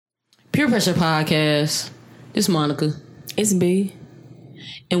Pure Pressure Podcast. This is Monica. It's B.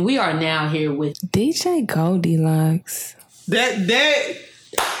 And we are now here with DJ Goldilocks. That's the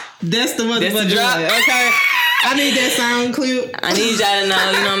motherfucker drop. Okay. I need that sound clip. I need y'all to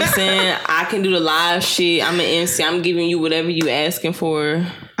know, you know what I'm saying? I can do the live shit. I'm an MC. I'm giving you whatever you asking for.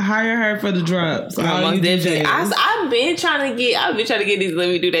 Hire her for the drops. I've been trying to get these let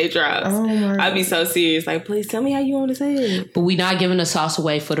me do they drops. Oh my God. I'd be so serious. Like, please tell me how you want to say it. But we not giving the sauce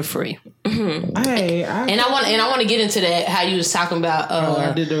away for the free. Mm-hmm. Hey, I want to get into that. How you was talking about?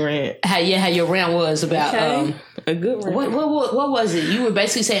 I did the rant. How your rant was about. Okay. A good rant. What was it? You were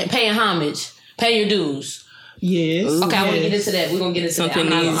basically saying paying homage, pay your dues. Yes. Okay, I want to get into that. We're gonna get into something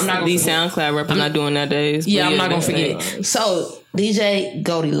that. These SoundCloud rappers not doing nowadays. Yeah, I'm not gonna forget. So DJ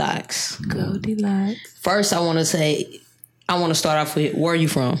Goldilocks. First, I want to start off with where are you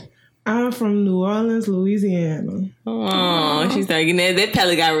from? I'm from New Orleans, Louisiana. Oh, she's thinking that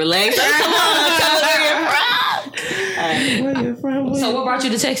Pelly got relaxed. Come on, Where you from? So what brought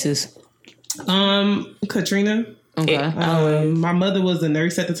you to Texas? Katrina. Okay. My mother was a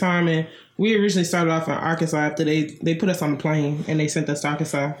nurse at the time, and we originally started off in Arkansas after they put us on the plane and they sent us to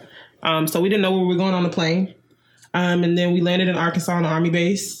Arkansas. So we didn't know where we were going on the plane. And then we landed in Arkansas on the Army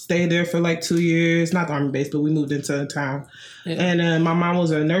base, stayed there for like 2 years. Not the Army base, but we moved into town. Yeah. And my mom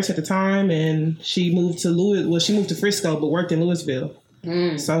was a nurse at the time, and she moved to she moved to Frisco, but worked in Louisville.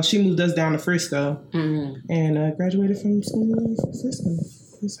 So she moved us down to Frisco and graduated from school in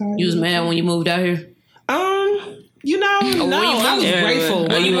Frisco. You was mad when you moved out here? No, I was grateful.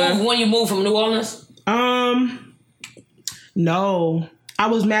 When you moved from New Orleans? No. I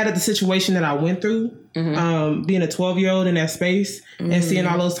was mad at the situation that I went through. Being a 12-year-old in that space and seeing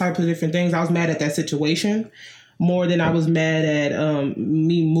all those types of different things. I was mad at that situation more than I was mad at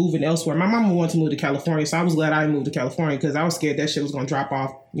me moving elsewhere. My mama wanted to move to California, so I was glad I moved to California because I was scared that shit was going to drop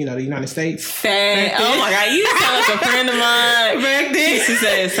off, the United States. Oh my God, you sound like a friend of mine. Back then, she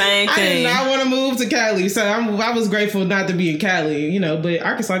said the same thing. I did not want to move to Cali, so I was grateful not to be in Cali, but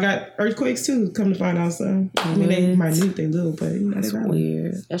Arkansas got earthquakes too, come to find out. So, I mean, they minute, they little, but that's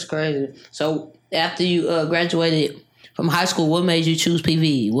weird. That's crazy. So, after you graduated from high school, what made you choose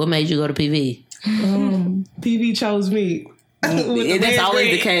PV? What made you go to PV? PV chose me. That's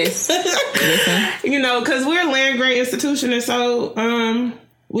always the case. Because we're a land grant institution, and so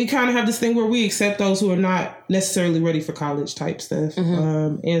we kind of have this thing where we accept those who are not necessarily ready for college type stuff.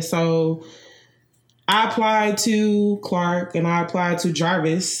 And so I applied to Clark, and I applied to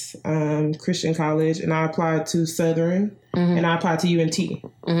Jarvis Christian College, and I applied to Southern, and I applied to UNT.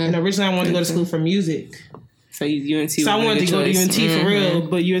 And originally I wanted to go to school for music. So UNT. So I wanted to go to UNT for real,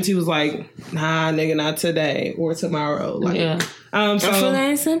 but UNT was like, nah, nigga, not today or tomorrow. Like, so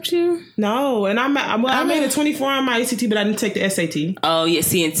they accept you? No, and I made a 24 on my ACT, but I didn't take the SAT. Oh yeah,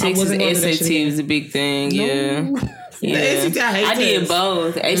 see, in Texas, SAT was a big thing. No. Yeah. The ACT, I did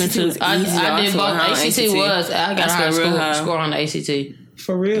both. ACT was easy. I did both. ACT was. I got a high score on the ACT.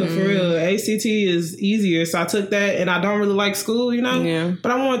 For real. ACT is easier, so I took that, and I don't really like school, Yeah.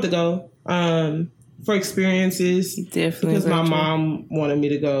 But I wanted to go. For experiences, definitely, because my mom wanted me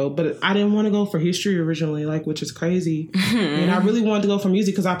to go, but I didn't want to go for history originally, which is crazy. And I really wanted to go for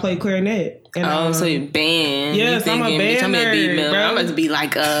music because I played clarinet. And, so you band? Yes, I'm a band nerd, I'm about to be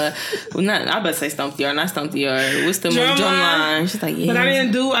like I'm about to say Stomp the Yard, not Stomp the Yard. What's the drum line? She's like, yeah. But I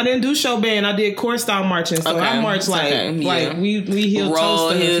didn't do show band. I did chorus style marching. So I marched we heel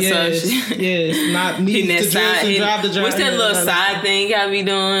toe stuff. Yes, not me to dress and drive the drum. What's that little side thing you gotta be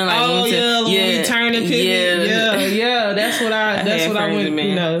doing? Like, we turn and pivot. Yeah. That's what I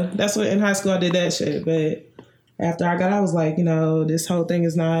went. That's what in high school I did that shit. But after I got out, I was like, this whole thing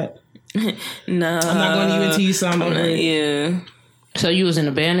is not. No, I'm not going to UNT, so I'm over it. Yeah. So you was in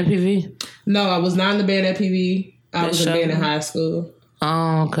a band at PV? No, I was not in the band at PV. I was in a band in high school.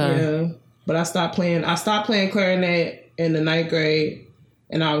 Oh, okay. Yeah, but I stopped playing clarinet in the 9th grade,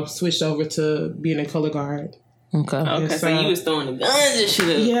 and I switched over to being a color guard. Okay. So you was throwing the guns and shit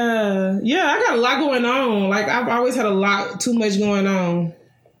up. Yeah. I got a lot going on. Like I've always had too much going on.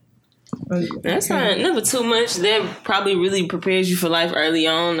 That's not never too much. That probably really prepares you for life early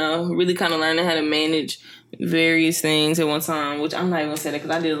on, though. Really kind of learning how to manage various things at one time, which I'm not even gonna say that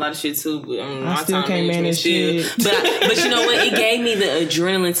because I did a lot of shit too. I still can't manage shit. But you know what? It gave me the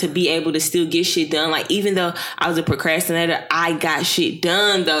adrenaline to be able to still get shit done. Like, even though I was a procrastinator, I got shit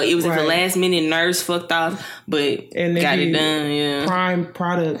done, though. It was at the last minute, nerves fucked off, but got it done, yeah. Prime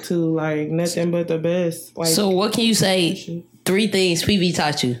product, too. Like, nothing but the best. Like, so what can you say 3 things PV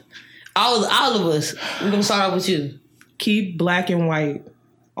taught you? All of us. We're going to start off with you. Keep black and white.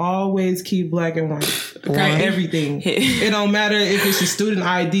 Always keep black and white. Print everything. It don't matter if it's your student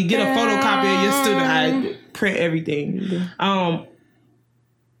ID. Get a photocopy of your student ID. Print everything.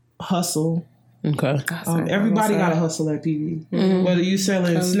 Hustle. Okay. Everybody got to hustle at PV. Mm-hmm. Whether you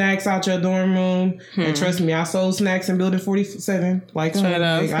selling snacks out your dorm room, and trust me, I sold snacks in Building 47. Like, I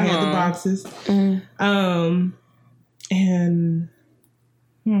had the boxes. And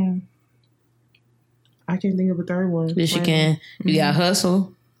I can't think of a third one. Yes, you can. You got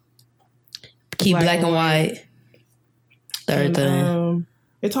hustle. Keep black and white. Third thing.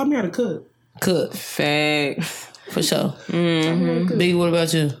 It taught me how to cook. Facts. For sure. Biggie, what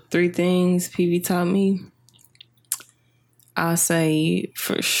about you? 3 things PV taught me. I'll say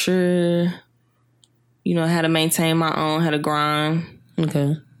for sure, you know, how to maintain my own, how to grind.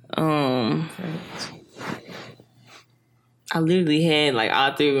 Okay. I literally had like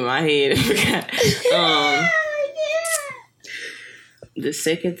all 3 in my head. The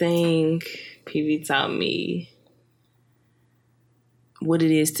second thing PV taught me what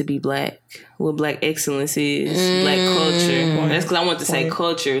it is to be black, what black excellence is, black culture. That's because I want to say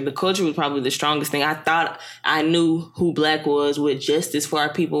culture. The culture was probably the strongest thing. I thought I knew who black was, what justice for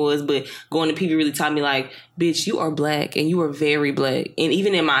our people was, but going to PV really taught me like, bitch, you are black and you are very black. And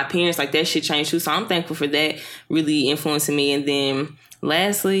even in my appearance, like that shit changed too. So I'm thankful for that really influencing me. And then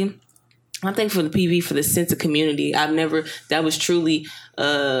lastly, I'm thankful for the PV for the sense of community. That was truly,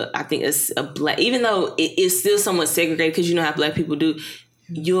 I think it's a black, even though it's still somewhat segregated because you know how black people do,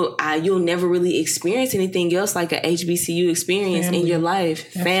 you'll never really experience anything else like a HBCU experience in your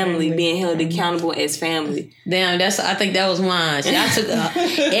life. Family, being held accountable as family. Damn, I think that was mine. See, I took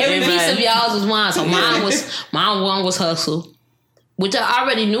every piece of y'all's was mine. So mine was hustle, which I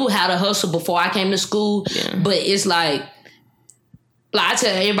already knew how to hustle before I came to school. Yeah. But it's like I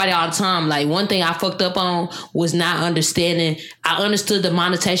tell everybody all the time, like one thing I fucked up on was not understanding. I understood the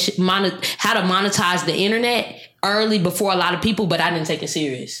monetization, how to monetize the internet early before a lot of people, but I didn't take it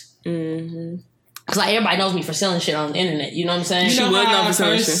serious. Cause like everybody knows me for selling shit on the internet. You know what I'm saying? You know how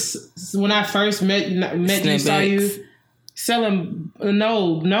when I first met you, saw you selling.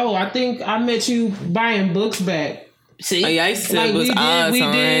 No, I think I met you buying books back. See, I used to like we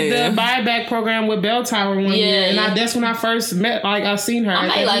did the buyback program with Bell Tower one year, and that's when I first met. Like I seen her. I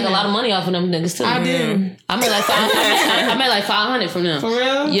made like a lot of money off of them niggas too. I did. I made like I made like 500 from them. For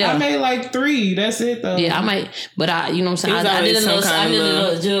real? Yeah. I made like 3. That's it though. Yeah, I might, but you know what I'm saying. I did a little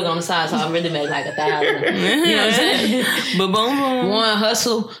jug on the side, so I really made like 1,000. You know what I'm saying? But boom. 1,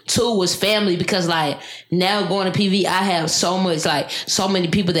 hustle. 2 was family, because like now going to PV, I have so many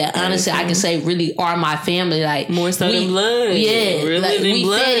people that honestly I can say really are my family. Like more so than blood. Yeah, really like we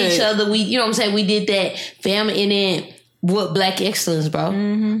blood. fed each other. We, you know what I'm saying. We did that family, and then. What black excellence, bro.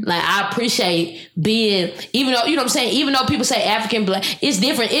 Like I appreciate being, even though, you know what I'm saying, even though people say African black, it's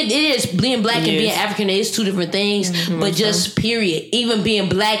different. It is being black and being African, it is 2 different things. But just period, even being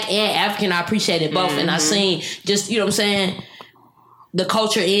black and African, I appreciated both. And I seen just, you know what I'm saying, the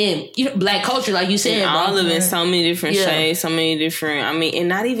culture in, you know, black culture, like you said, all of it, so many different shades, so many different, I mean, and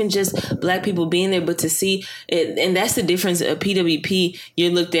not even just black people being there, but to see it, and that's the difference of PWP.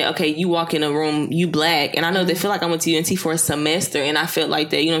 You're looked at, okay, you walk in a room, you black, and I know they feel like I went to UNT for a semester, and I felt like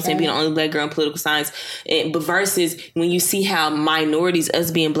that, you know what I'm saying, being the only black girl in political science, but versus when you see how minorities,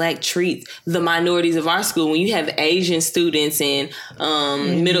 us being black, treat the minorities of our school, when you have Asian students and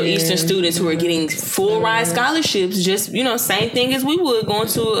Middle Eastern students who are getting full ride scholarships, just, you know, same thing as we would going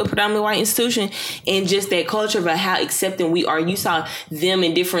to a predominantly white institution, and just that culture of how accepting we are. You saw them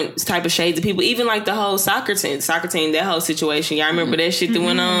in different type of shades of people, even like the whole soccer team, that whole situation. Y'all remember that shit that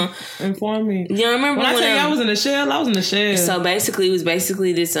went on? Inform me. Y'all remember when I tell you I was in the shell? I was in the shell. So basically, it was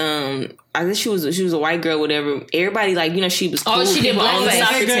this I guess she was a white girl, whatever. Everybody, like, you know, she was cool. Oh, she did black on the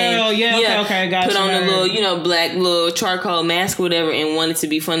soccer team. Yeah, okay, got put you. on the little, you know, black little charcoal mask or whatever, and wanted to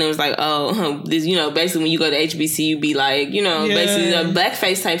be funny. It was like, this, you know, basically when you go to HBCU, be like, you know, basically a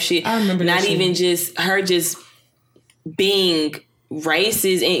blackface type shit. I remember that. Not even just her just being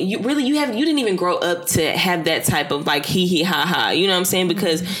racist, and you didn't even grow up to have that type of like hee ha ha, you know what I'm saying?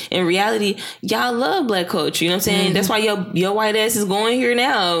 Because in reality, y'all love black culture, you know what I'm saying? That's why your white ass is going here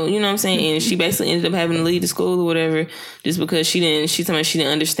now, you know what I'm saying? And she basically ended up having to leave the school or whatever, just because she didn't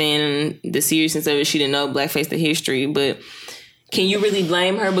understand the seriousness of it. She didn't know blackface, the history. But can you really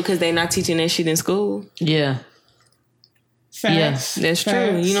blame her because they're not teaching that shit in school? Yeah. Facts. Yeah, that's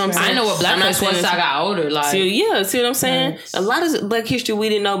true. You know what I'm saying? I know what blackface was. I got older. Like, see what I'm saying? Facts. A lot of black history we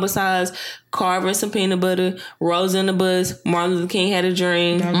didn't know besides Carver and some peanut butter, Rose on the Bus, Martin Luther King Had a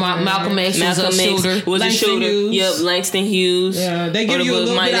Dream, Malcolm X was a shooter. Langston Hughes. Yeah, they give you a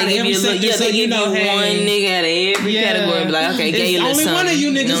little bit out of every sector. Yeah, they give you one nigga out of every category. Be like, okay, gave you a little something. Only one of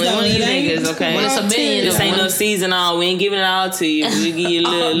you niggas, only one of you niggas, okay? Well, it's a million. This ain't no season all. We ain't giving it all to you. We give you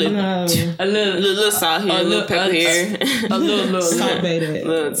a little salt here, a little pepper here, a little salt bait.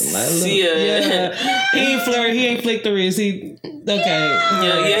 Yeah. He ain't flick the wrist. He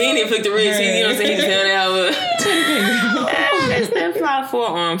didn't flick the wrist. You know what I'm saying? He held out with that's that fly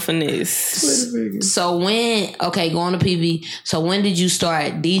forearm finesse. So going to PV. So when did you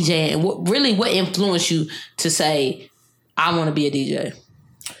start DJing? What influenced you to say, I want to be a DJ?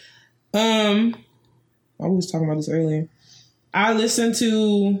 I was talking about this earlier. I listened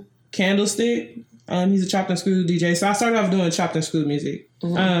to Candlestick. He's a chopped and screwed DJ. So I started off doing chopped and screwed music.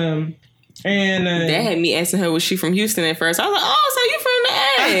 Mm-hmm. And that had me asking her, was she from Houston at first? I was like, oh, so you from the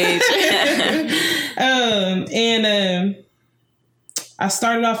Edge. I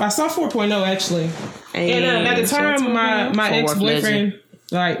started off, I saw 4.0 actually. And at the time, my ex-boyfriend,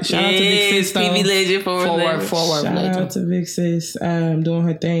 like, shout out to Big Sis, though. PV legend, forward shout legend. out to Big Sis, doing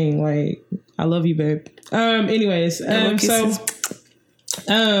her thing. Like, I love you, babe. Anyways, where was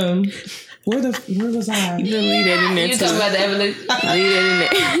I? You can leave that in there. You talking about the evolution? Leave that in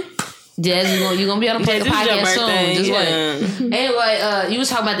there. Jazz, you're gonna be able to play the podcast soon. Just wait. Anyway, you was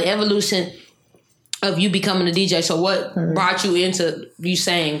talking about the evolution of you becoming a DJ. So what brought you into you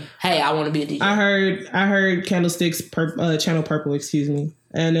saying, "Hey, I want to be a DJ"? I heard Candlestick's Channel Purple, excuse me,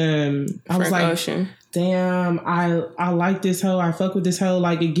 and I was like, damn, I like this hoe. I fuck with this hoe.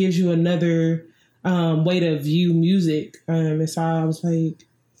 Like, it gives you another way to view music. And so I was like,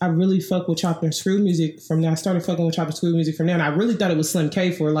 I really fuck with chopped and screw music from there. I started fucking with chopped and screw music from there, and I really thought it was Slim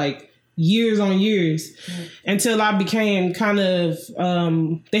K for like years on years until I became kind of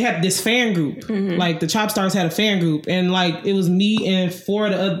they had this fan group. Like the Chop Stars had a fan group, and like it was me and four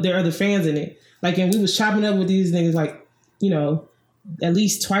of their other fans in it. Like, and we was chopping up with these niggas like, you know, at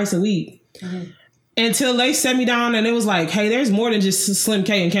least twice a week. Until they set me down and it was like, hey, there's more than just Slim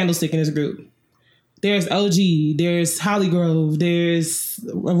K and Candlestick in this group. There's OG, there's Hollygrove, there's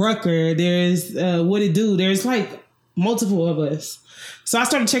Rucker, there's What It Do. There's like multiple of us. So I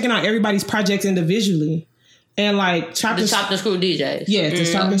started checking out everybody's projects individually. And like chopped and screw DJs. Yeah, the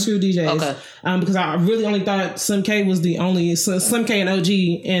chopped and screw DJs. Okay. Because I really only thought Slim K was the only, Slim K and OG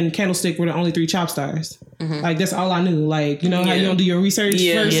and Candlestick were the only three Chop Stars. Like, that's all I knew. Like, you know how you don't do your research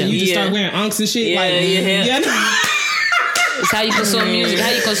first and you just start wearing unks and shit? It's how you consume music, how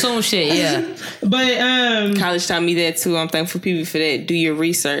you consume shit, But college taught me that too. I'm thankful for people for that. Do your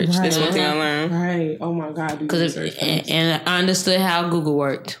research. Right. That's one thing I learned. Right. Oh my God. And I understood how Google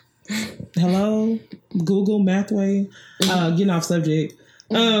worked. Hello, Google, Mathway. Getting off subject.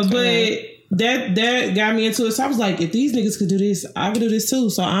 But that got me into it. So I was like, if these niggas could do this, I could do this too.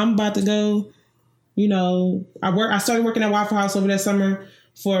 So I'm about to go. You know, I started working at Waffle House over that summer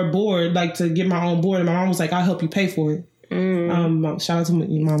for a board, like to get my own board. And my mom was like, I'll help you pay for it. Shout out to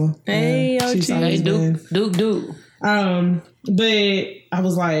your mama. Hey, Duke. But I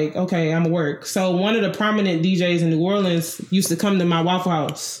was like, okay, I'm gonna work. So one of the prominent DJs in New Orleans used to come to my Waffle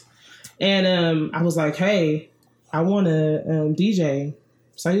House. And I was like, hey, I want to DJ.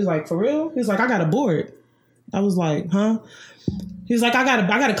 So he was like, for real? He was like, I got a board. I was like, huh? He was like, I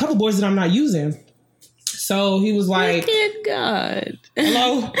got a couple boards that I'm not using. So he was like, look at God.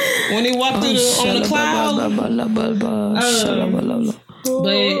 Hello? When he walked through on the cloud.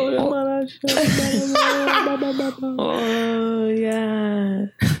 Oh, yeah.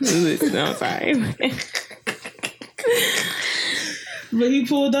 No, sorry. But he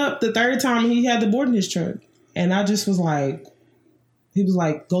pulled up the third time and he had the board in his truck. And I just was like, he was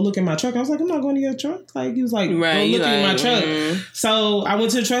like, go look at my truck. I was like, I'm not going to your truck. Like, he was like, right, go look at my truck. So I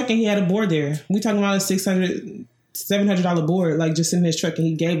went to the truck and he had a board there. We talking about a $700 board, like just in his truck, and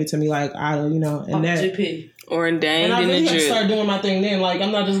he gave it to me, like, and that. GP. Ordained and I really had to start doing my thing then. Like,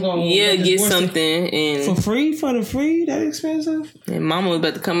 I'm not just going to get something and for the free, that expensive. And mama was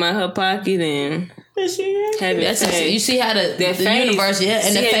about to come out her pocket and have it. That's you see how the universe,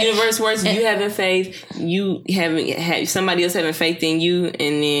 and the universe works. You having faith, you having somebody else having faith in you,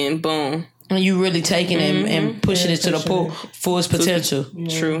 and then boom. And you really taking it and pushing it to the fullest potential.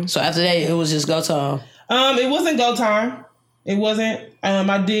 True. So after that, it was just go time. It wasn't go time. It wasn't.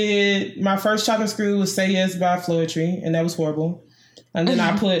 I did my first Chop and Screw was Say Yes by Floetry, and that was horrible. And then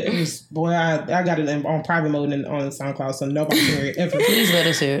I put I got it on private mode and on SoundCloud, so nobody can hear it ever. Please let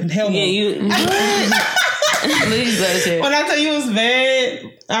us hear it. Hell no. Please let us hear it. When I tell you it was bad,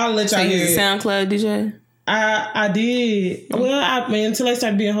 I'll let y'all hear it. SoundCloud DJ. I did. Well, I mean, until they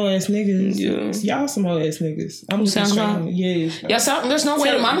started being whole ass niggas. Yeah. Y'all some whole ass niggas. I'm just trying. Yeah. There's no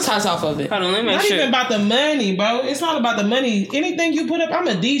way to monetize off of it. Hold on, let me not even about the money, bro. It's not about the money. Anything you put up, I'm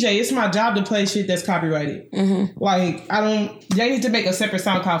a DJ. It's my job to play shit that's copyrighted. Mm-hmm. Like, they need to make a separate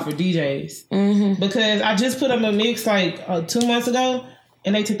SoundCloud for DJs. Because I just put up a mix like 2 months ago,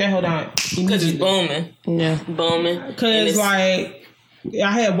 and they took that whole down. Because it's booming. Yeah. Booming. Because like,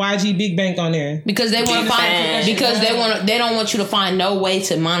 I had YG Big Bank on there because they want to find they don't want you to find no way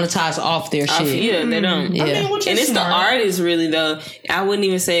to monetize off their shit. Yeah, they don't. Yeah. I mean, and it's the artists really though. I wouldn't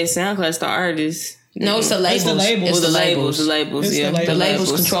even say it's SoundCloud. It's the artists. No, it's the labels. It's the labels. It's the labels. The labels. Yeah, the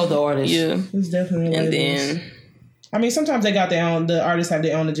labels control the artists. Yeah, it's definitely. And labels. then, I mean, sometimes they got their own. The artists have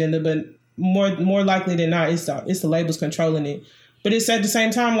their own agenda, but more likely than not, it's the labels controlling it. But it's at the same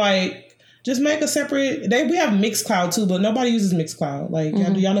time like. Just make a separate. We have Mixcloud too, but nobody uses Mixcloud. Like,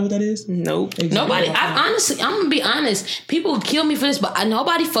 do y'all know what that is? Nope. Exactly. Nobody. I'm gonna be honest. People kill me for this, but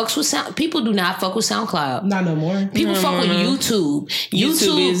nobody fucks with sound. People do not fuck with SoundCloud. Not no more. People fuck with YouTube.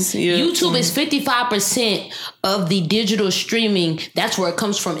 YouTube is 55% of the digital streaming. That's where it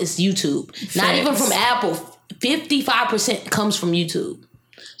comes from. It's YouTube. Facts. Not even from Apple. 55% comes from YouTube.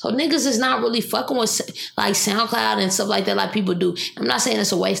 So niggas is not really fucking with like SoundCloud and stuff like that like people do. I'm not saying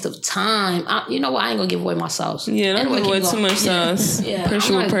it's a waste of time. You know what? I ain't gonna give away my sauce. Yeah, don't give away too much sauce. Yeah.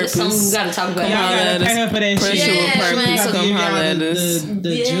 Pressure with purpose. Something we gotta talk about. Y'all gotta pay her for that shit. Pressure with purpose. Come holler at us.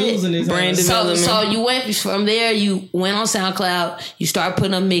 The jewels in this brand development. So you went from there. You went on SoundCloud. You started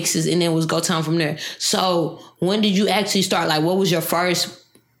putting up mixes, and then it was go time from there. So when did you actually start? Like, what was your first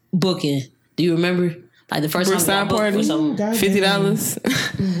booking? Do you remember? Like the first time party, $50.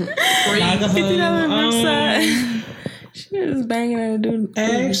 $50 She was banging at a dude.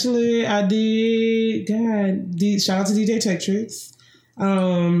 Actually, I did. God, shout out to DJ Tetrix.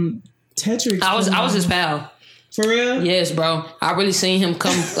 Tetrix. I was his pal. For real? Yes, bro. I really seen him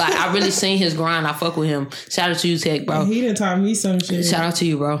come. Like I really seen his grind. I fuck with him. Shout out to you, Tech, bro. He done taught me some shit. Shout out to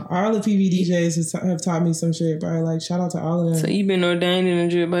you, bro. All the PV DJs have taught me some shit, bro. Like shout out to all of them. So you been ordained and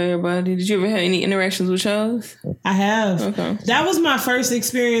drilled by everybody. Did you ever have any interactions with Charles? I have. Okay. That was my first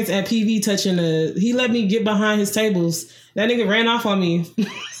experience at PV touching he let me get behind his tables. That nigga ran off on me.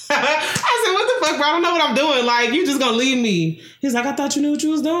 I said, what the fuck, bro? I don't know what I'm doing. Like, you just gonna leave me. He's like, I thought you knew what you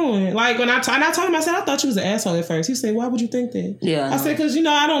was doing. Like, when I told him, I said, I thought you was an asshole at first. He said, why would you think that? Yeah. I said, because,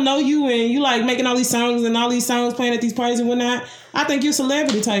 I don't know you and you like making all these songs and all these songs playing at these parties and whatnot. I think you're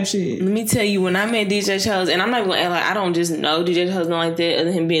celebrity type shit. Let me tell you, when I met DJ Charles, and I'm not gonna act like I don't just know DJ Charles like that, other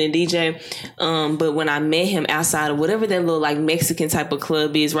than him being a DJ. But when I met him outside of whatever that little like Mexican type of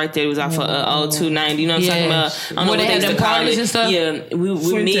club is, right there, it was off for 0290. You know what I'm talking about? I don't know what they had them parties and stuff. Yeah,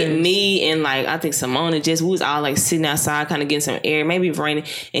 we me and like I think Simone and Jess, we was all like sitting outside, kind of getting some air. Maybe it was raining,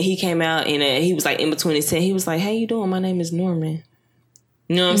 and he came out and he was like in between his set. He was like, "How you doing? My name is Norman."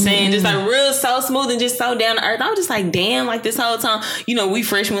 You know what I'm saying? Just like real so smooth and just so down to earth. I was just like, damn, like this whole time, we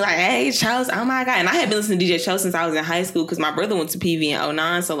freshmen, like, hey, Charles, oh my God. And I had been listening to DJ Charles since I was in high school because my brother went to PV in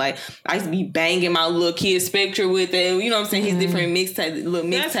 09. So like, I used to be banging my little kid Spectre with it. You know what I'm saying? His different little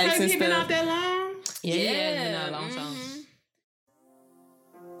mixtapes and stuff. Been out that long? Yeah, been out a long time.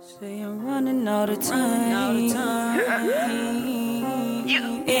 Say I'm running all the time.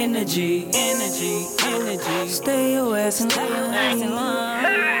 Energy. Stay your ass in line.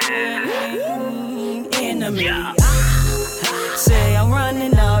 Enemy. Say I'm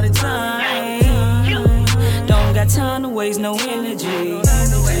running all the time. Don't got time to waste no energy.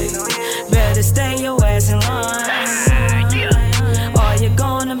 Better stay your ass in line. Or you're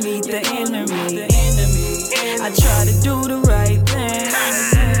gonna meet the enemy. I try to do the right thing.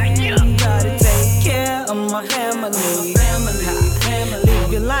 Gotta take care of my family.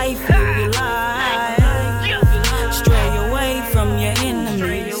 Live your life. Stray away from your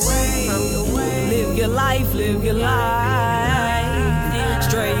enemy. Live your life.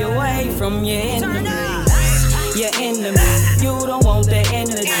 Stray away from your enemy. Your enemy, you don't want the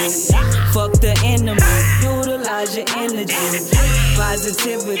energy. Fuck the enemy, utilize your energy.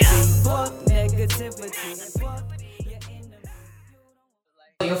 Positivity, fuck negativity.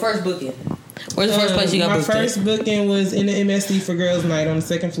 Your first booking. Where's the first place you got booked? My first booking was in the MSD for Girls Night on the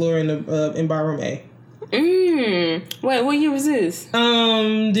second floor in Ballroom A. Wait, what year was this?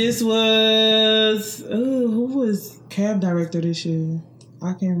 This was who was cab director this year?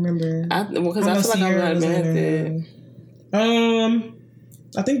 I can't remember. Because I feel like I would have been at that.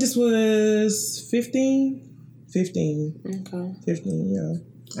 I think this was 15. Okay. 15, yeah.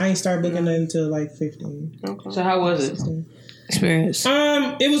 I ain't started booking until like 15. Okay. So how was it? 16. Experience.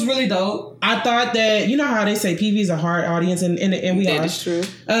 It was really dope. I thought that how they say PV is a hard audience and we are. That is true.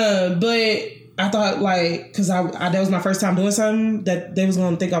 But I thought like, because that was my first time doing something that they was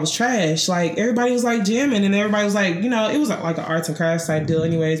gonna think I was trash. Like everybody was like jamming, and everybody was like, it was like an arts and crafts type deal,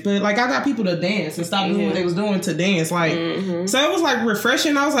 anyways. But like I got people to dance and stop doing what they was doing to dance, like so it was like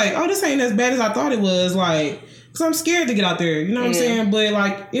refreshing. I was like, oh, this ain't as bad as I thought it was, like, because I'm scared to get out there, you know what I'm saying? But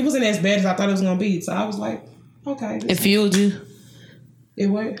like it wasn't as bad as I thought it was gonna be, so I was like, okay. It fueled you. It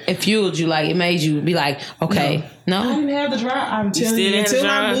what? It fueled you, like it made you be like, okay, no. I didn't have the drive. I'm telling you, until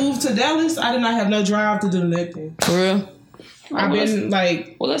I moved to Dallas, I did not have no drive to do nothing. For real? I've been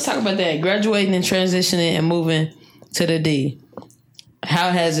like... Well, let's talk about that. Graduating and transitioning and moving to the D.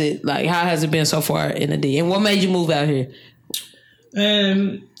 How has it been so far in the D? And what made you move out here?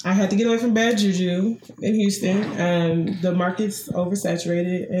 I had to get away from bad juju in Houston. The market's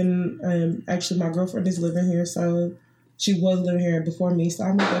oversaturated, and actually my girlfriend is living here, so... She was living here before me, so I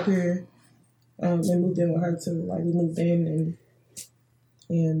moved up here and moved in with her too. Like we moved in,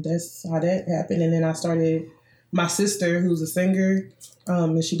 and that's how that happened. And then I started my sister, who's a singer,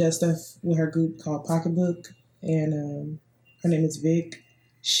 and she does stuff with her group called Pocketbook, and her name is Vic.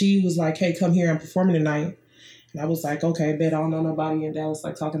 She was like, "Hey, come here! I'm performing tonight." And I was like, "Okay, bet I don't know nobody in Dallas."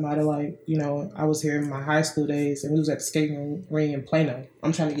 Like talking about it, like I was here in my high school days, and we was at the skating ring in Plano.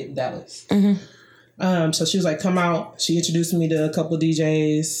 I'm trying to get in Dallas. Mm-hmm. So she was like, come out. She introduced me to a couple of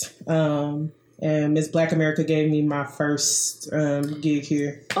DJs. And Miss Black America gave me my first gig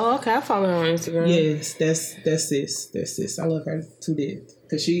here. Oh, okay. I follow her on Instagram. Yes, that's sis. I love her to death.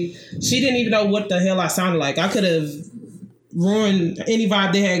 Because she didn't even know what the hell I sounded like. I could have ruined any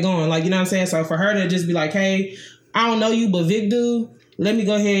vibe they had going. Like, you know what I'm saying? So for her to just be like, hey, I don't know you, but Vic do. Let me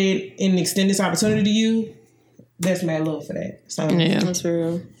go ahead and extend this opportunity to you. That's mad love for that. So yeah, that's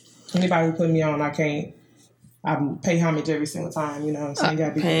real. Anybody who put me on, I pay homage every single time, you know what I'm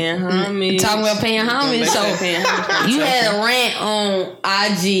saying? Paying homage. Talking about paying homage. So you had a rant on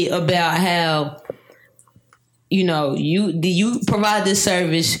IG about how, you provide this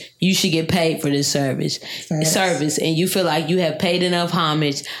service, you should get paid for this service. And you feel like you have paid enough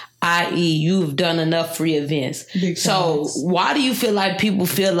homage, i.e. you've done enough free events. So why do you feel like people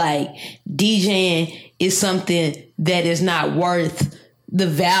feel like DJing is something that is not worth the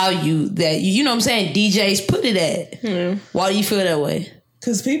value that, you know what I'm saying, DJs put it at? Mm. Why do you feel that way?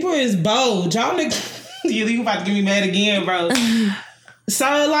 Because people is bold. Y'all niggas, you about to get me mad again, bro.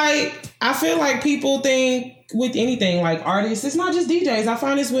 So, like, I feel like people think with anything, like artists, it's not just DJs. I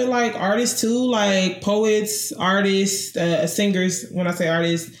find this with, like, artists, too, like poets, artists, singers, when I say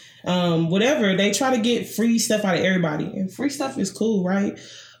artists, whatever. They try to get free stuff out of everybody. And free stuff is cool, right?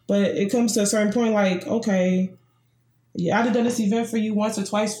 But it comes to a certain point, like, okay, yeah, I'd have done this event for you once or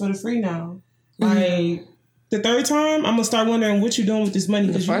twice for the free now. Like, the third time, I'm going to start wondering what you're doing with this money.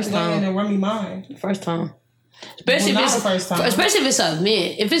 Because you're going to run me mine. First time. Especially if it's an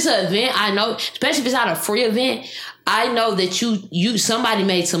event. If it's an event, I know, especially if it's not a free event, I know that you somebody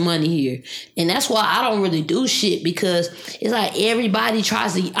made some money here. And that's why I don't really do shit, because it's like everybody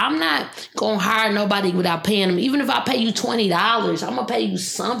tries to. I'm not going to hire nobody without paying them. Even if I pay you $20, I'm going to pay you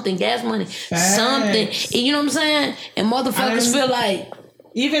something, gas money, something. And you know what I'm saying? And motherfuckers feel like.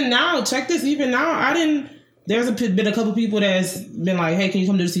 Even now, check this, there's been a couple people that's been like, hey, can you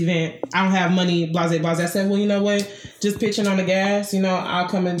come to this event? I don't have money, blase. I said, well, you know what? Just pitching on the gas, I'll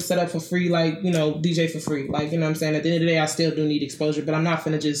come and set up for free, like, DJ for free. Like, you know what I'm saying? At the end of the day, I still do need exposure, but I'm not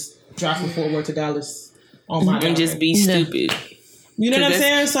finna just drive from Fort Worth to Dallas on my and just be stupid. You know what I'm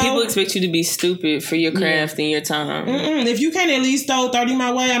saying? So people expect you to be stupid for your craft and your time. If you can't at least throw 30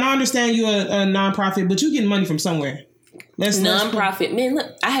 my way, and I understand you're a nonprofit, but you getting money from somewhere. Non-profit. Man, look,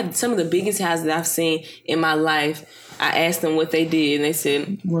 I have some of the biggest houses I've seen in my life. I asked them what they did, and they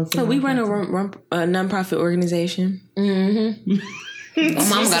said, we run a non-profit organization. Mm-hmm. My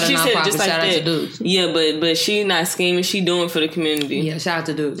mom got a non-profit. Shout out to Dukes. Yeah, but she not scheming. She doing for the community. Yeah, shout out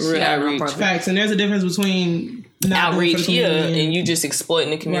to Dukes. Real outreach. Facts. And there's a difference between outreach, and you just exploiting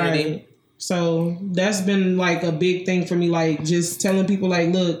the community. Right. So that's been like a big thing for me, like just telling people like,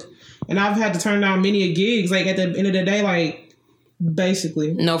 look, and I've had to turn down many gigs, like at the end of the day, like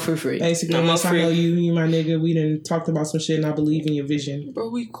basically. No for free. Basically, unless I know you my nigga, we done talked about some shit and I believe in your vision. Bro,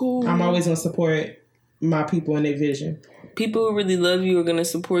 we cool. I'm always gonna support my people and their vision. People who really love you are gonna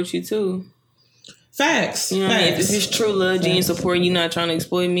support you too. Facts. You know what I mean? If it's true love, genuine support, you're not trying to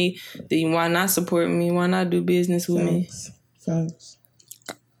exploit me, then why not support me? Why not do business with me? Facts.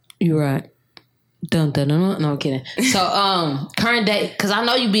 You're right. Dun, dun, dun, dun. No, I'm kidding. So, current day, because I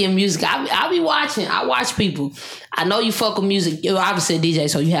know you be in music. I be watching. I watch people. I know you fuck with music. You're obviously a DJ,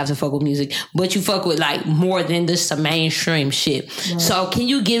 so you have to fuck with music. But you fuck with like more than just the mainstream shit. Right. So, can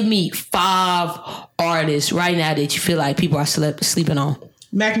you give me 5 artists right now that you feel like people are sleeping on?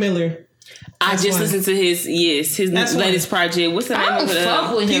 Mac Miller. I just listened to his latest project. What's the name of it? I don't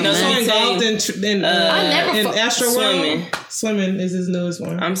fuck with him. I never Astro World. Swimming is his newest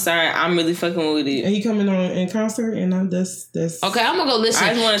one. I'm sorry, I'm really fucking with it. And he coming on in concert, and that's okay. I'm gonna go listen.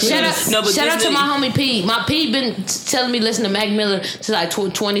 Shout out to my homie P. My P been telling me listen to Mac Miller since like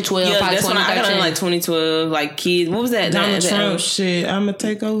 2012. Yeah, probably that's when I got him like 2012. Like kids, what was that? Donald Trump shit. I'm gonna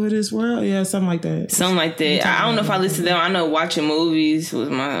take over this world. Yeah, something like that. Something like that. I don't know if I listened to them. I know watching movies was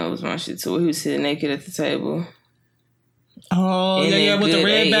my shit too. He was sitting naked at the table. Oh, yeah, with the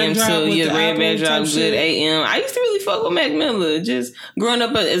red backdrop. Yeah, red backdrop, good AM. I used to really fuck with Mac Miller. Just growing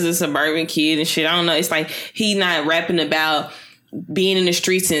up as a suburban kid and shit. I don't know. It's like he not rapping about being in the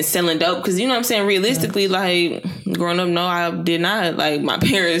streets and selling dope. Because, you know what I'm saying? Realistically, like, growing up, no, I did not. Like, my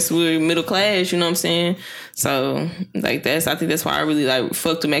parents were middle class, you know what I'm saying? So, like, I think that's why I really, like,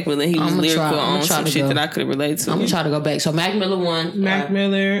 fucked with Mac Miller. He was lyrical on some shit that I could relate to. I'm going to try to go back. So, Mac Miller 1. Mac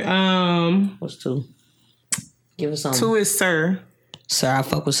Miller. What's 2? Give us something. 2 is Sir. Sir, I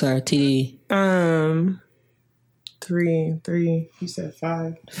fuck with Sir. TD. 3. You said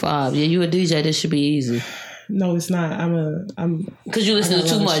 5. 5. Yeah, you a DJ. This should be easy. No, it's not. I'm because you listen to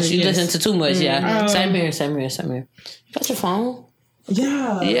too much. You listen to too much. Yeah. Same here. You got your phone?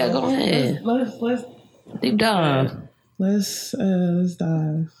 Yeah. Yeah. Go ahead. Let's deep dive. Let's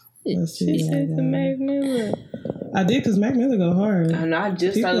dive. Let's see. She said the Mac Miller. I did because Mac Miller go hard. I know. I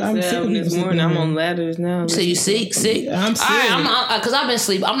just started listening this morning. I'm on ladders now. So you sick? I'm sick. All right, because I've been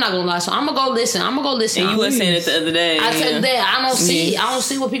asleep. I'm not gonna lie. So I'm gonna go listen. And you were saying it the other day. I said that I don't see. I don't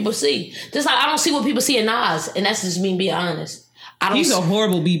see what people see. Just like I don't see what people see in Nas, and that's just me being honest. He's a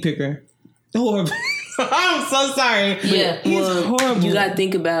horrible beat picker. Horrible. I'm so sorry. Yeah, he's horrible. You gotta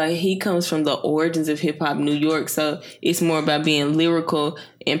think about it. He comes from the origins of hip hop, New York, so it's more about being lyrical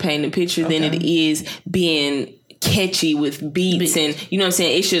and painting a picture than it is being catchy with beats and you know what I'm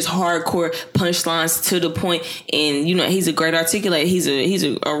saying. It's just hardcore punchlines to the point, and you know he's a great articulator. He's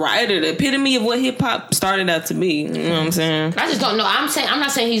a writer, the epitome of what hip hop started out to be. You know what I'm saying? I just don't know. I'm not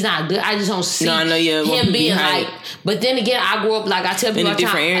saying he's not good. I just don't see him being like. But then again, I grew up like I tell people all the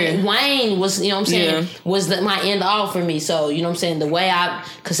time. Wayne was, you know what I'm saying, was my end all for me. So you know what I'm saying. The way I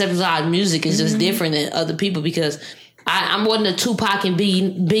conceptualize music is just different than other people because. I wasn't a Tupac and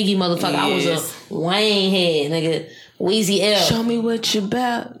Biggie motherfucker. Yes. I was a Wayne head, nigga. Weezy L. Show me what you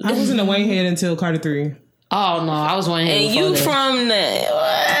about. I wasn't a Wayne head until Carter 3. Oh no, I was Wayne head. And you from the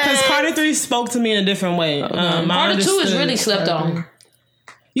because Carter 3 spoke to me in a different way. Carter 2 is really slept on.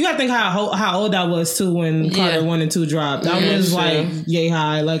 You gotta think how old I was too when Carter 1 and 2 dropped. I was like yay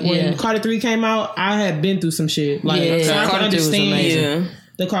high. Like when Carter 3 came out, I had been through some shit. Like so I could understand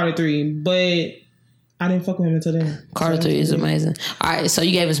the Carter 3, but. I didn't fuck with him until then. Carter 3 is amazing. All right, so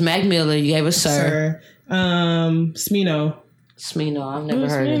you gave us Mac Miller, you gave us Sir. Smino. I've never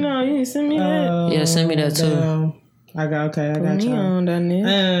heard of him. Smino, you didn't send me that? Yeah, send me that too. I got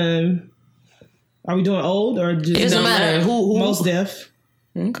you. Are we doing old or just... It doesn't matter. Who? Most Def.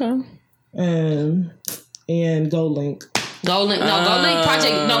 Okay. And Gold Link. Gold Link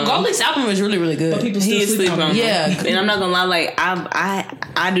project. No, Gold Link's album is really, really good. But people still sleep on him. Yeah, and I'm not gonna lie. Like I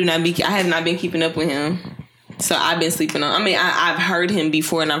have not been keeping up with him, so I've been sleeping on. I mean, I've heard him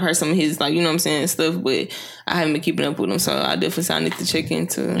before, and I've heard some of his like you know what I'm saying stuff, but I haven't been keeping up with him. So I definitely need to check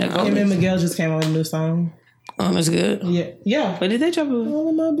into. Him and Miguel just came out with a new song. That's good. Yeah. But did they drop all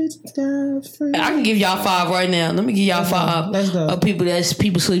of my bitches got free? I can give y'all 5 right now. Let me give y'all 5 Let's go. of people that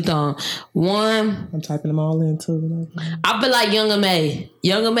people slept on. 1, I'm typing them all in too. I feel like Younger May.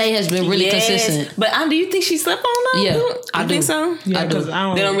 Younger May has been really consistent. But do you think she slept on them? Yeah, I think so. Yeah, I do.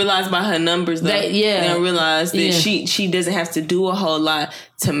 They don't realize by her numbers though. They don't realize that she doesn't have to do a whole lot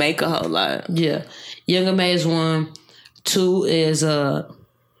to make a whole lot. Yeah, Younger May is 1. 2 is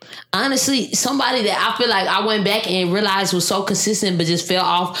honestly, somebody that I feel like I went back and realized was so consistent but just fell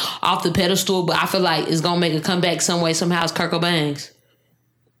off the pedestal, but I feel like it's going to make a comeback some way, somehow, is Kurt Cobain.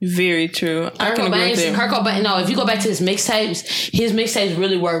 Very true. I can agree with that. Kurt Cobain, no, if you go back to his mixtapes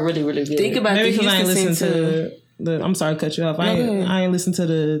really work really, really good. Think about maybe because I ain't listen to the... I'm sorry to cut you off. I ain't listen to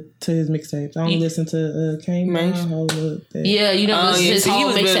his mixtapes. I only listen to Kane. Yeah, you know, his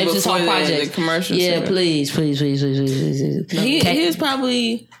whole mixtapes, his whole project. The commercial. Yeah, please. He is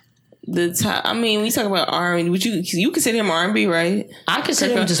probably... the top. I mean, we talk about R&B. Would you consider him R&B, right? I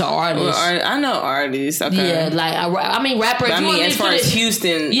consider him just an artist. Well, I know artists. Okay. Yeah, like I mean, rapper. But I mean, as far as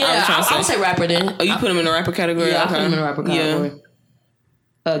Houston, yeah, I would say rapper then. Oh, you put him in the rapper category? Yeah, okay. I put him in the rapper category.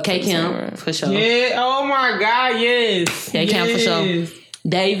 K-Camp, for sure. Yeah, oh my God, yes. K-Camp, for sure.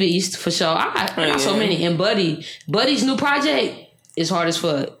 Dave East, for sure. I got so many. And Buddy's new project is hard as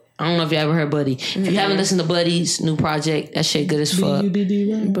fuck. I don't know if you ever heard Buddy. If you haven't listened to Buddy's new project, that shit good as fuck.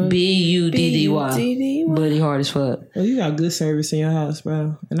 B-U-D-D-Y. Buddy hard as fuck. Well, you got good service in your house,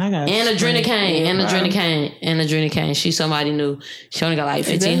 bro. And I got Adrenocane. She's somebody new. She only got like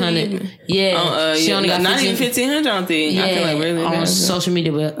 1,500. Yeah. She only got not even 1,500 on thing. Yeah, I feel like really on social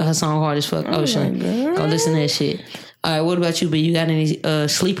media, but her song hard as fuck. Go listen to that shit. All right, what about you, B? You got any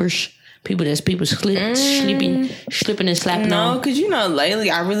sleepers? People slipping and slapping. No, because lately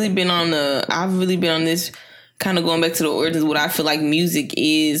I've really been on this kind of going back to the origins of what I feel like music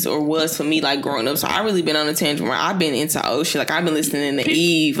is or was for me, like growing up. So I really been on a tangent where I've been into shit. Like I've been listening to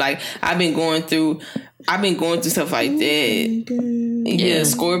Eve. Like I've been going through stuff like that. Yeah,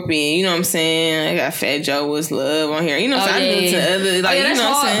 Scorpion. You know what I'm saying? I got Fat Joe Was Love on here. You know what I'm saying? I listen to other that's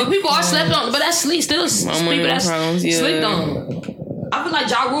hard. But people are slept on. But that's still people that's slept on. I feel like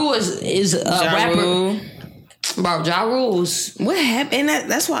Ja Rule is a rapper. Bro, Ja Rule's... What happened?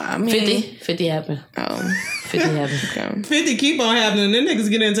 That's why, I mean... 50 happened. Oh. 50 happened. 50 keep on happening. Them niggas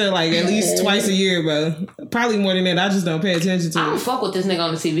get into it like at least twice a year, bro. Probably more than that. I just don't pay attention to it. I don't fuck with this nigga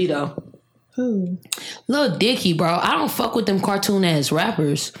on the TV, though. Who? Lil Dicky, bro. I don't fuck with them cartoon ass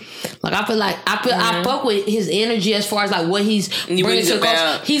rappers. Like I feel like I fuck with his energy as far as like what he's bringing to the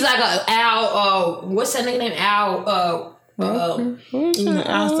culture. He's like a Al. What's that nigga name? Al.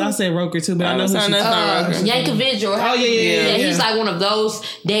 I say Roker too, but I know who she's Yankovic or yeah. He's like one of those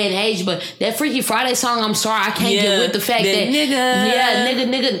day and age. But that Freaky Friday song, I'm sorry, I can't get with the fact that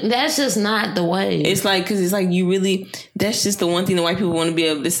nigga, that's just not the way. It's like because it's like you really. That's just the one thing that white people want to be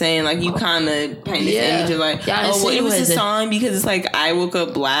able to say. And like you kind of paint this image of like, it was a song because it's like I woke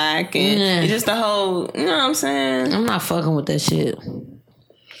up black and it's just the whole. You know what I'm saying? I'm not fucking with that shit.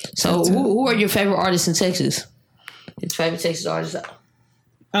 So who are your favorite artists in Texas? His favorite Texas artist.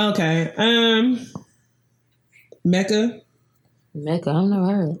 Okay. Mecca. I've never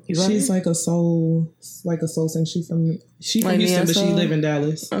heard. She's like a soul singer. She from Houston, but she live in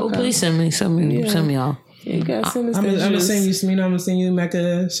Dallas. Okay. Oh, please send me y'all. I'm gonna send you Smino. I'm gonna send you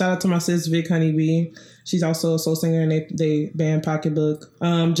Mecca. Shout out to my sis Vic Honeybee. She's also a soul singer, and they band Pocketbook.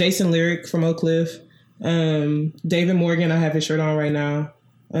 Jason Lyric from Oak Cliff. David Morgan. I have his shirt on right now.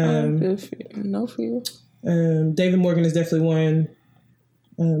 Good for you. No fear. David Morgan is definitely one.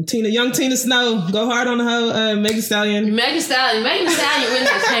 Young Tina Snow, go hard on the hoe. Megan Thee Stallion really just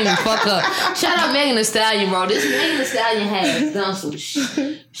came and fuck up. Shout out Megan Thee Stallion, bro. This Megan Thee Stallion has done some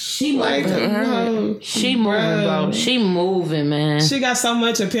she moving, bro. She moving, man. She got so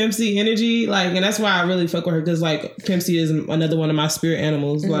much of Pimp C energy, like, and that's why I really fuck with her because like Pimp C is another one of my spirit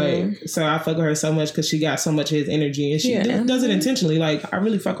animals, like, so I fuck with her so much because she got so much of his energy and she does it intentionally. Like I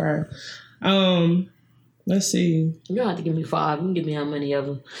really fuck with her. Let's see. You don't have to give me 5. You can give me how many of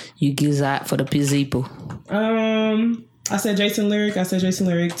them you give out for the people. I said Jason Lyric.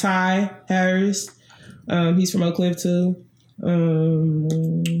 Ty Harris. He's from Oak Cliff too.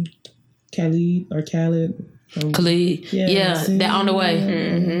 Khalid. Khalid. Yeah, that On the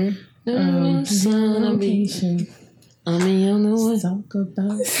Way. I'm on the way. Talk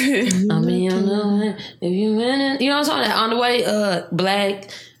about I'm on the way. If you minute, you know what I'm saying? On the Way. Black.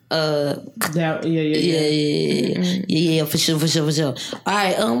 Yeah, for sure. All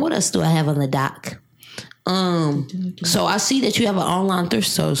right, what else do I have on the dock? So I see that you have an online thrift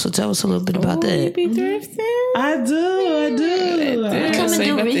store. So tell us a little bit about that. You be thrifting? I do.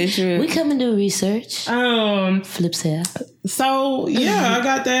 We come and do research. Flips here. So yeah, I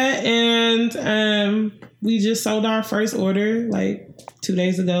got that, and we just sold our first order like 2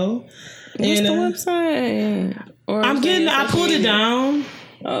 days ago. What's the website? I pulled it down.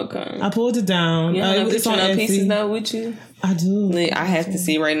 Okay. I pulled it down. You don't it's on pieces though with you? I do. I have to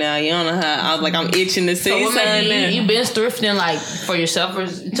see right now. You don't know how. I'm itching to see. So what made you been thrifting like for yourself? Or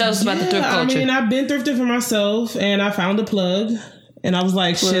tell us about the thrift culture. I mean, I've been thrifting for myself, and I found a plug, and I was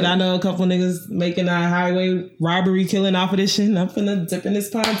like, shit, I know a couple niggas making a highway robbery killing off of this shit, and I'm finna dip in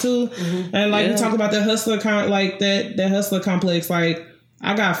this pond too. And like we talk about the hustler that hustler complex, like.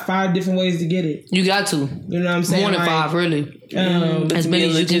 I got 5 different ways to get it. You got to. You know what I'm saying? More than 5, really. As many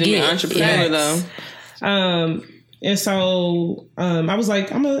as you can get. Entrepreneur, though. And so I was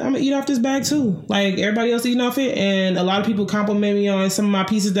like, I'm gonna eat off this bag too. Like everybody else eating off it. And a lot of people compliment me on some of my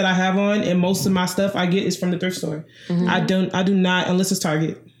pieces that I have on, and most of my stuff I get is from the thrift store. I do not, unless it's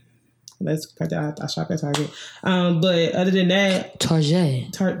Target. I shop at Target. But other than that,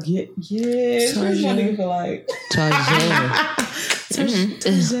 Target. Yeah. What's my nigga for like? Target.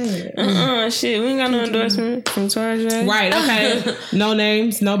 Shit, we ain't got no endorsement from Target. Right, okay. No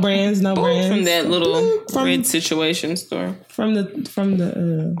names, no brands, no brands. From that little red situation store. From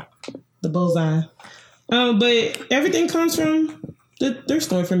the Bullseye. But everything comes from they're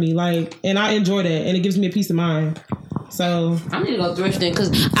stored for me. Like, and I enjoy that, and it gives me a peace of mind. So I need to go thrifting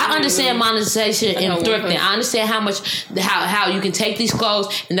because I understand monetization and thrifting. I understand how you can take these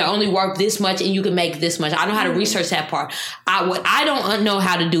clothes and they're only worth this much and you can make this much. I know how to research that part. What I don't know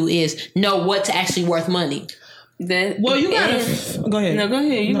how to do is know what's actually worth money. You gotta go ahead. No, go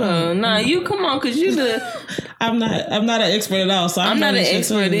ahead. You go. Nah, you come on, cause you the. I'm not an expert at all, so I'm not an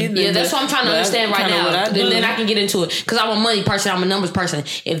expert either. Yeah, that's what I'm trying to understand right now. Then I can get into it because I'm a money person. I'm a numbers person.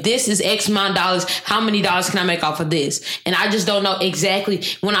 If this is X amount of dollars, how many dollars can I make off of this? And I just don't know exactly.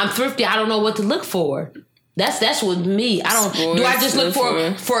 When I'm thrifty, I don't know what to look for. That's with me. I don't. Do I just look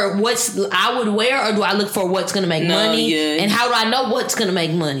for what's I would wear, or do I look for what's gonna make money? Yeah. And how do I know what's gonna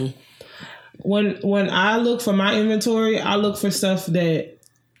make money? When I look for my inventory, I look for stuff that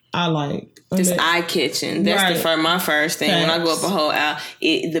I like. Just eye catching. That's my first thing. Facts. When I go up a whole aisle,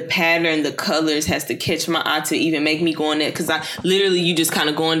 the pattern, the colors has to catch my eye to even make me go in there. Because you just kind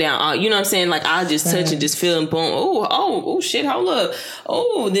of going down. You know what I'm saying? Like I'll just touch and just feel and boom. Oh shit! Hold up.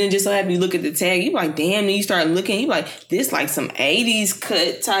 Oh, then just so happy you look at the tag. You be like, damn. Then you start looking. You be like, this like some 80s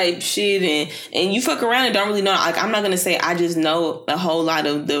cut type shit, and you fuck around and don't really know. Like I'm not gonna say I just know a whole lot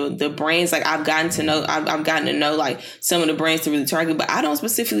of the brands. Like I've gotten to know like some of the brands to really target, but I don't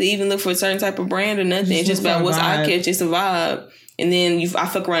specifically even look for a certain type of brand or nothing. It's just about what's eye catch. It's a vibe. And then I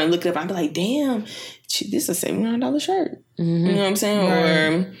fuck around and look it up. I be like, damn, this is a $79 shirt. Mm-hmm. You know what I'm saying?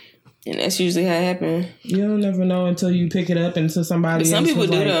 Right. And that's usually how it happens. You'll never know until you pick it up until somebody. But some people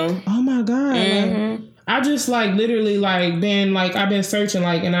do though. Oh my God. Mm-hmm. I just like literally like been like I've been searching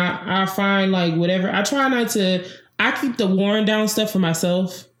like and I find like whatever. I try not to. I keep the worn down stuff for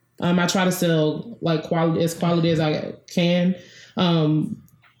myself. I try to sell like quality as I can.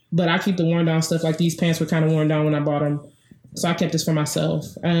 But I keep the worn down stuff. Like these pants were kind of worn down when I bought them. So I kept this for myself.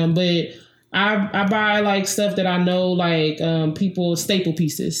 But I buy like stuff that I know like people staple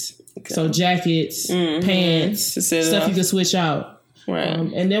pieces. Okay. So jackets, pants, stuff you can switch out. Right.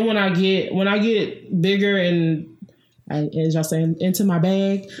 And then when I get bigger and as y'all saying, into my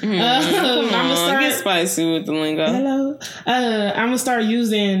bag, I'm gonna start get spicy with the lingo. Hello. I'm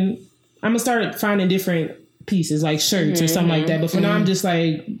gonna start finding different pieces like shirts or something like that. But for now, I'm just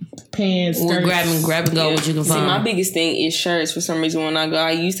like pants. We'll grab and go what you can find. See, my biggest thing is shirts. For some reason, when I go,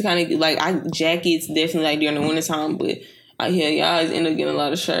 I used to kind of like jackets definitely like during the wintertime, but I hear y'all end up getting a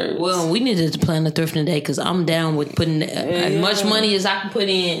lot of shirts. Well, we needed to plan a thrifting day because I'm down with putting as much money as I can put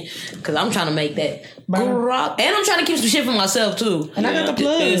in because I'm trying to make that. And I'm trying to keep some shit for myself too. And I got the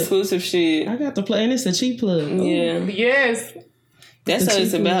plug. Exclusive shit. I got the plug, and it's a cheap plug. Yeah. Yes. That's what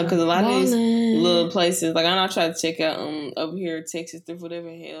it's about because a lot of these little places, like I know I tried to check out over here Texas thrift, whatever.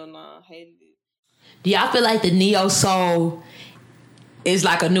 Hell nah, I hated it. Do y'all feel like the neo soul is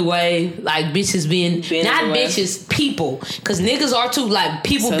like a new wave? Like bitches being not bitches, people, because niggas are too. Like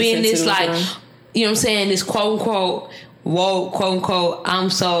people so being this like, you know what I'm saying? This quote unquote woke, quote unquote. I'm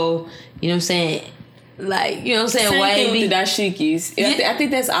so, you know what I'm saying? Like, you know what I'm saying? Same thing with the dashikis. I think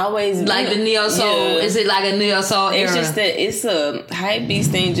that's always like the neo soul. Yeah. Is it like a neo soul era? It's just that it's a hype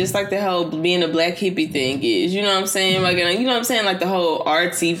beast thing, just like the whole being a black hippie thing is. You know what I'm saying? Like, you know what I'm saying? Like the whole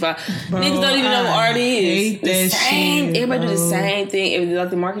artsy vibe. Niggas don't even know what art is. The same. Everybody do the same thing.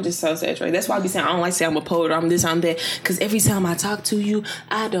 Like the market just so saturated. That's why I be saying I don't like saying I'm a poet or I'm this, I'm that. Because every time I talk to you,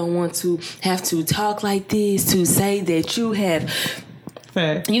 I don't want to have to talk like this to say that you have.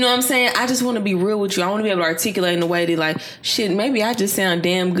 Fact. You know what I'm saying? I just want to be real with you. I want to be able to articulate in a way that like, shit, maybe I just sound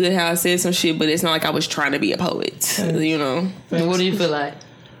damn good how I said some shit, but it's not like I was trying to be a poet. You know? Fact. What do you feel like?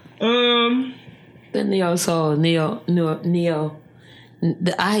 The neo soul, neo.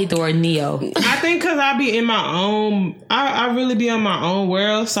 I hate the word neo. I think because I be in my own, I really be in my own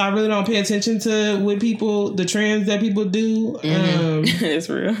world, so I really don't pay attention to what the trends that people do. It's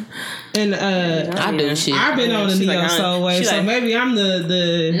real. And I do shit. I've been on the neo soul way, so maybe I'm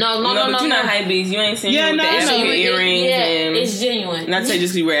the no. But you're not hype beast. You ain't seen with the African earrings. And it's genuine. Not to say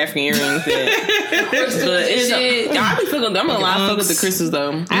just because you wear African earrings. But it's I be fucking. I'm gonna lie. I fuck with the crystals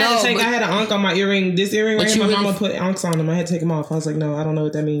though. I had an ankh on my earring. This earring, right here, my mama put ankhs on them. I had to take them off. I was like, no, I don't know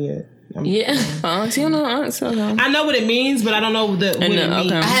what that means yet. You don't know ankhs? I know what it means, but I don't know what it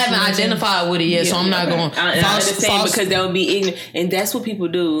means. I haven't identified what it is, so I'm not going. I understand because that would be ignorant, and that's what people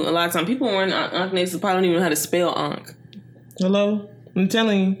do. A lot of times, people wearing ankh necklaces probably don't even know how to spell ankh. Hello, I'm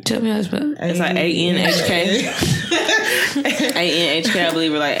telling you. Tell me how to spell. It's like ANHK. ANHK, I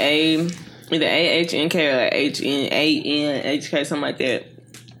believe, or like either AHNK or like HNANHK, something like that.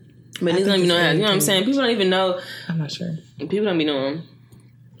 But they don't even know how. You know what I'm saying? People don't even know. I'm not sure. People don't be knowing.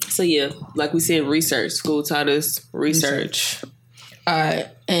 So yeah, like we said, research. School taught us research. All right,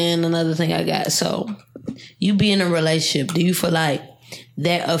 and another thing I got. So, you be in a relationship. Do you feel like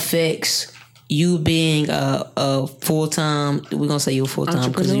that affects you being a full-time, we're gonna say you're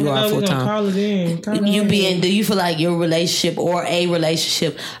full-time because you are full-time. Do you feel like your relationship or a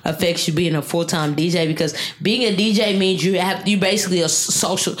relationship affects you being a full-time DJ? Because being a DJ means you basically a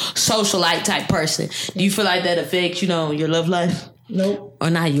socialite type person. Do you feel like that affects, your love life? Nope. Or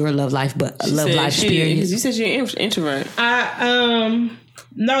not your love life, but a love life experience. You said you're an introvert. No,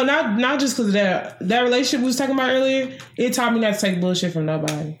 not just because of that. That relationship we was talking about earlier, it taught me not to take bullshit from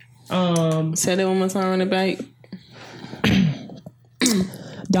nobody. Say that one more time on the back.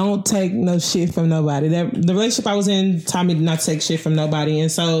 Don't take no shit from nobody. The relationship I was in taught me not to take shit from nobody, and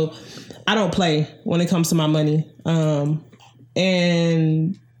so I don't play when it comes to my money.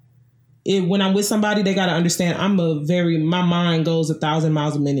 And when I'm with somebody, they gotta understand my mind goes 1,000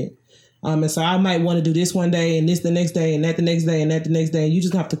 miles a minute. And so I might want to do this one day and this the next day and that the next day and that the next day. You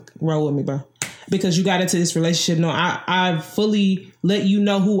just have to roll with me, bro. Because you got into this relationship. No, I fully let you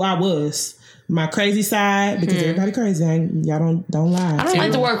know who I was. My crazy side, because everybody crazy. Y'all don't lie. I don't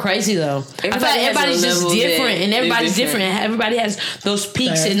like the word crazy though. I feel like everybody's just different, and everybody's different. Everybody has those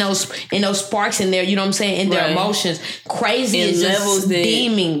peaks and those sparks in there. You know what I'm saying? In their emotions. Crazy is just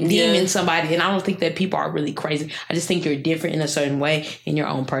deeming somebody, and I don't think that people are really crazy. I just think you're different in a certain way in your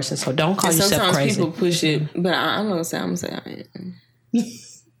own person. So don't call yourself crazy. Sometimes people push it, but I'm gonna say. I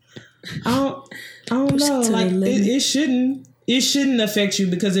don't know. Like it shouldn't affect you,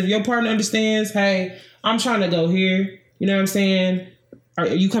 because if your partner understands, hey, I'm trying to go here, you know what I'm saying? Are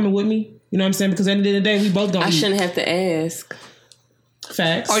you coming with me? You know what I'm saying? Because at the end of the day, we both don't. I shouldn't have to ask.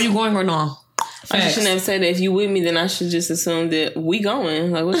 Facts. Are you going or not? I shouldn't have said that. If you with me, then I should just assume that we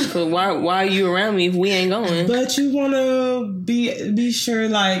going. Like, what the fuck? Why are you around me if we ain't going? But you want to be sure,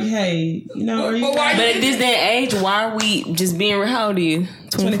 like, hey, are you? But at this day and age, why are we just being real? How old are you?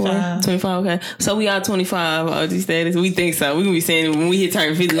 25. 25, okay. So we are 25 all these status. We think so. We gonna be saying when we hit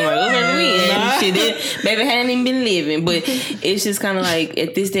turn 50, like, oh, baby, we shit, baby hadn't even been living. But it's just kind of like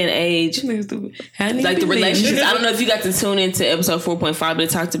at this day and age, like the relationships. I don't know if you got to tune into episode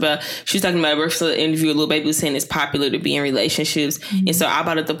 4.5, but she was talking about a birth interview. A little baby was saying it's popular to be in relationships, and so I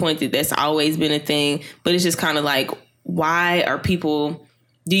brought up the point that that's always been a thing. But it's just kind of like, why are people?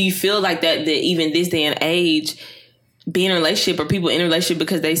 Do you feel like that even this day and age, being in a relationship, or people in a relationship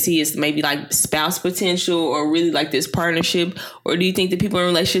because they see it's maybe like spouse potential or really like this partnership? Or do you think that people in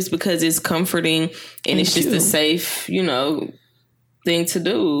relationships because it's comforting and it's just a safe, thing to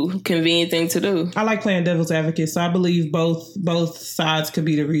do, convenient thing to do? I like playing devil's advocate, so I believe both sides could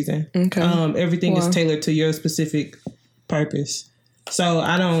be the reason. Okay. Everything is tailored to your specific purpose. So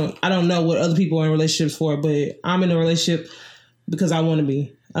I don't know what other people are in relationships for, but I'm in a relationship because I want to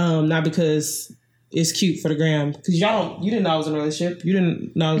be, not because it's cute for the gram. Because you didn't know I was in a relationship. You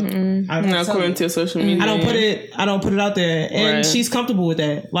didn't know. Not according to social media. I don't put it out there, and she's comfortable with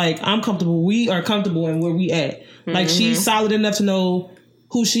that. Like, I'm comfortable. We are comfortable in where we at. Like, she's solid enough to know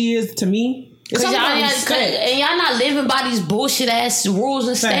who she is to me. And y'all not living by these bullshit ass rules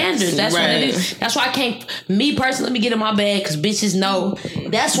and standards. That's what it is. That's why I can't. Me personally, let me get in my bag because bitches know.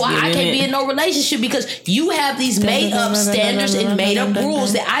 That's why I can't be in no relationship, because you have these made up standards and made up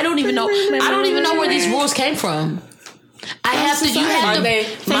rules that I don't even know. I don't even know where these rules came from.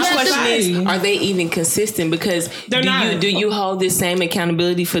 My question is, are they even consistent? Because do you hold the same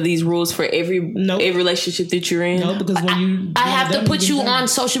accountability for these rules for every relationship that you're in? No, because when I have to put you on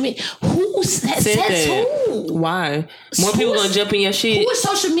social media. Who says who? Why? More people gonna jump in your shit. Who is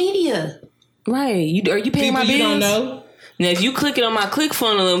social media? Right. Are you paying my bills? You don't know. Now, if you click it on my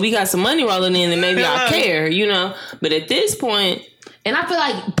ClickFunnels and we got some money rolling in, then maybe I'll care, But at this point. And I feel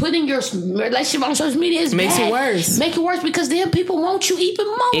like putting your relationship on social media makes it worse. Make it worse because then people want you even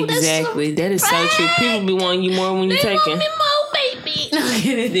more. Exactly. That is so true. People be wanting you more when you're taking. Want me more, baby.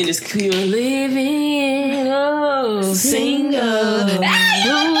 They just keep living, single.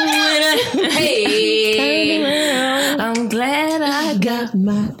 Hey. I'm glad I got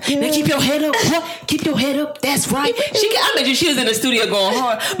my. Now keep your head up. Keep your head up. That's right. I bet you she was in the studio going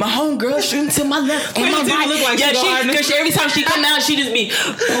hard. My homegirl shooting to my left and my right. Look like because every time she come out, she just be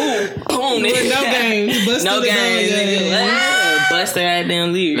boom, boom. No games. No games. Bust her out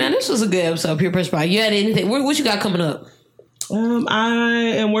down leave. Man, this was a good episode. Pure Press Spot. You had anything? What you got coming up?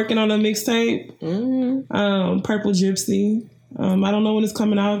 I am working on a mixtape. Purple Gypsy. I don't know when it's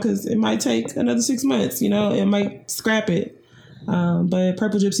coming out because it might take another 6 months. It might scrap it. But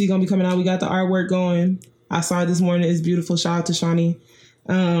Purple Gypsy gonna be coming out. We got the artwork going. I saw it this morning. It's beautiful. Shout out to Shawnee.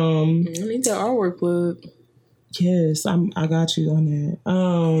 I need the artwork plug. Yes, I got you on that.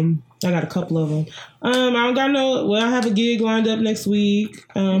 I got a couple of them. I don't got no. Well, I have a gig lined up next week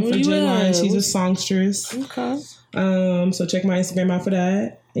for J-Line. She's a songstress. Okay. So check my Instagram out for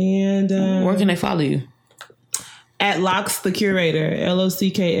that. And where can they follow you? At Locks the Curator,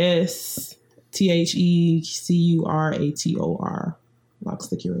 LOCKSTHECURATOR. Locks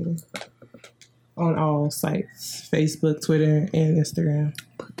the Curator. On all sites, Facebook, Twitter, and Instagram.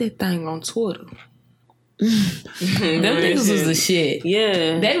 Put that thing on Twitter. Them niggas was the shit.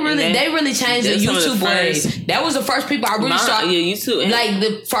 Yeah, they really changed the YouTube ways. That was the first people I really started. Yeah, YouTube. Like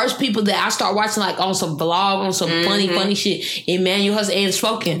the first people that I started watching, like on some vlog, on some funny shit. Emmanuel Hustle and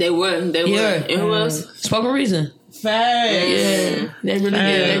Spoken. They were. And who else? Spoken Reason. Facts. Yeah, they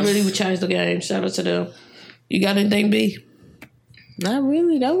really would change the game. Shout out to them. You got anything, B? Not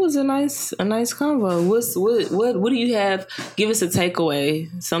really. That was a nice convo. What do you have? Give us a takeaway,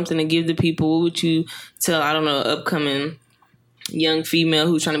 something to give the people. What would you tell, I don't know, upcoming young female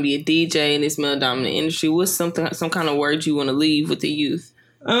who's trying to be a DJ in this male dominant industry? What's some kind of word you want to leave with the youth?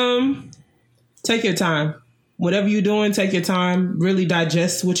 Take your time. Whatever you're doing, take your time. Really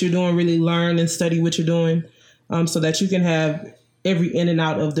digest what you're doing. Really learn and study what you're doing, so that you can have every in and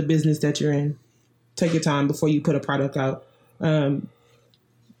out of the business that you're in. Take your time before you put a product out.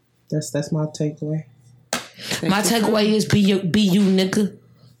 That's my takeaway. My takeaway is be you, nigga.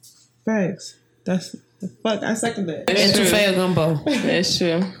 Facts. That's fuck. I second that. It's a fair gumbo. That's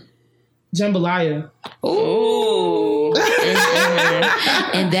true. Jambalaya. Ooh.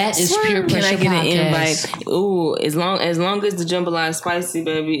 And that is Pure Pressure. Can I get Podcast. an invite? Ooh, as long as the jambalaya is spicy,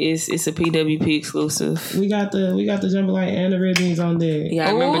 baby, it's a PWP exclusive. We got the jambalaya and the red beans on there. Yeah,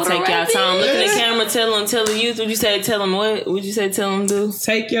 I remember take y'all time. Look in the camera, tell the youth. Would you say tell them what? Would you say tell them do?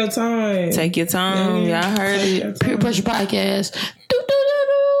 Take your time. Take your time. Yeah. Y'all heard it. Pure Pressure Podcast.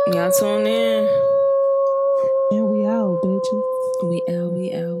 Y'all tune in. And we out, bitches. We out.